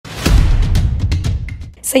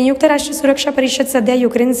संयुक्त राष्ट्र सुरक्षा परिषद सध्या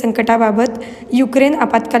युक्रेन संकटाबाबत युक्रेन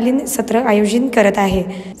आपत्कालीन सत्र आयोजित करत आहे।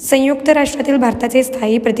 संयुक्त राष्ट्रातील भारताचे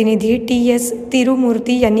स्थायी प्रतिनिधी टी.एस.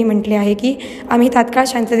 तिरुमूर्ती यांनी म्हटले आहे की आम्ही तात्काळ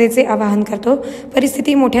शांततेचे आवाहन करतो।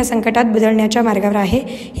 परिस्थिती मोठ्या संकटात बदलण्याच्या मार्गावर आहे।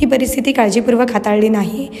 ही परिस्थिती काळजीपूर्वक हाताळली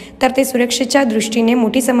नाही तर ते सुरक्षेच्या दृष्टीने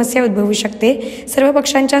मोठी समस्या उद्भवू शकते। सर्व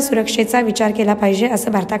पक्षांच्या सुरक्षेचा विचार केला पाहिजे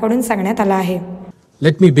असं भारताकडून सांगण्यात आलं आहे।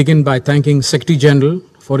 Let me begin by thanking Secretary General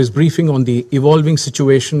for his briefing on the evolving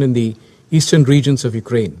situation in the eastern regions of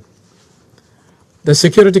Ukraine. The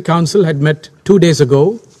Security Council had met 2 days ago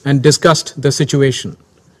and discussed the situation.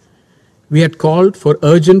 We had called for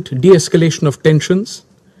urgent de-escalation of tensions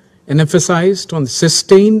and emphasized on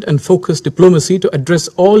sustained and focused diplomacy to address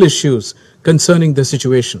all issues concerning the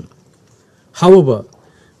situation. However,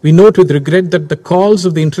 we note with regret that the calls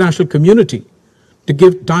of the international community to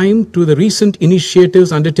give time to the recent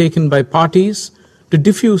initiatives undertaken by parties to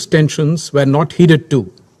diffuse tensions were not heeded too.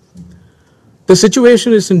 The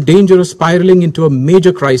situation is in danger of spiraling into a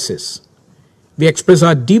major crisis. We express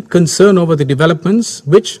our deep concern over the developments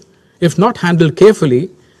which, if not handled carefully,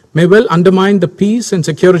 may well undermine the peace and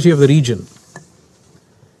security of the region.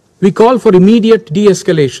 We call for immediate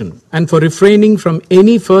de-escalation and for refraining from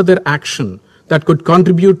any further action that could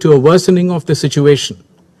contribute to a worsening of the situation.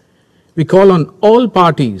 We call on all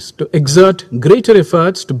parties to exert greater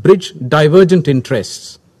efforts to bridge divergent interests.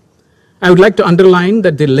 I would like to underline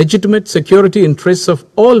that the legitimate security interests of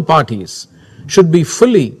all parties should be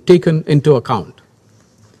fully taken into account.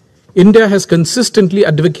 India has consistently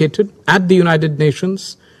advocated at the United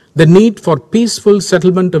Nations the need for peaceful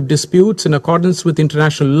settlement of disputes in accordance with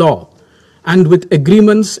international law and with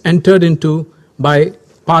agreements entered into by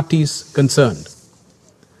parties concerned.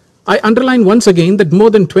 I underline once again that more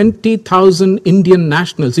than 20,000 Indian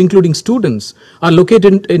nationals, including students, are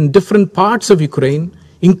located in different parts of Ukraine,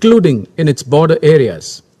 including in its border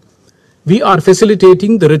areas. We are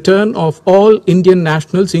facilitating the return of all Indian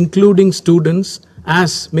nationals, including students,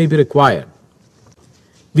 as may be required.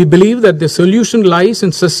 We believe that the solution lies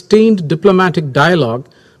in sustained diplomatic dialogue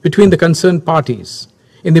between the concerned parties.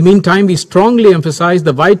 In the meantime, we strongly emphasize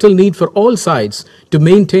the vital need for all sides to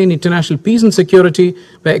maintain international peace and security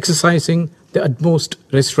by exercising the utmost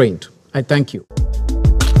restraint. I thank you.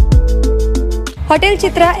 Hotel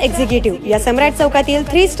Chitra executive या सम्राट चौकातील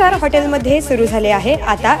 3 star हॉटेलमध्ये सुरू झाले आहे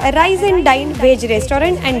आता rise and dine veg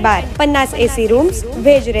restaurant and bar. 50 AC rooms,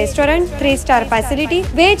 veg restaurant, 3 star facility,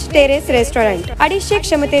 veg terrace restaurant, 250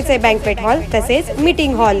 क्षमतेचे banquet hall तसेच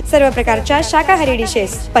meeting hall, सर्व प्रकारच्या शाकाहारी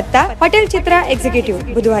डिशेस। पत्ता हॉटेल चित्रा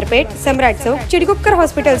एक्झिक्युटिव्ह, बुधवारपेठ, सम्राट चौक, चिडगुपकर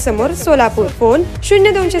हॉस्पिटल समोर, सोलापूर। फोन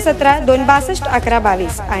 0217 262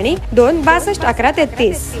 1122 आणि 262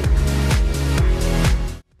 1133।